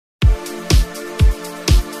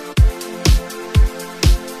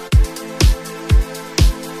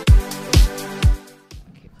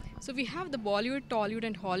we have the Bollywood, Tollywood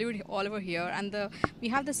and Hollywood all over here, and we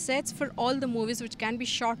have the sets for all the movies which can be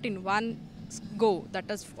shot in one go, that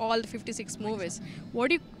is all the 56 movies. What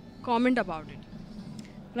do you comment about it?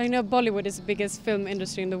 Well, I know Bollywood is the biggest film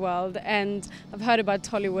industry in the world, and I've heard about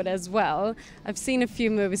Tollywood as well. I've seen a few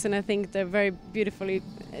movies and I think they're very beautifully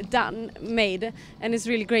made, and it's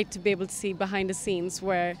really great to be able to see behind the scenes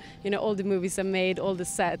where, you know, all the movies are made, all the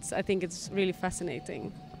sets. I think it's really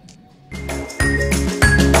fascinating.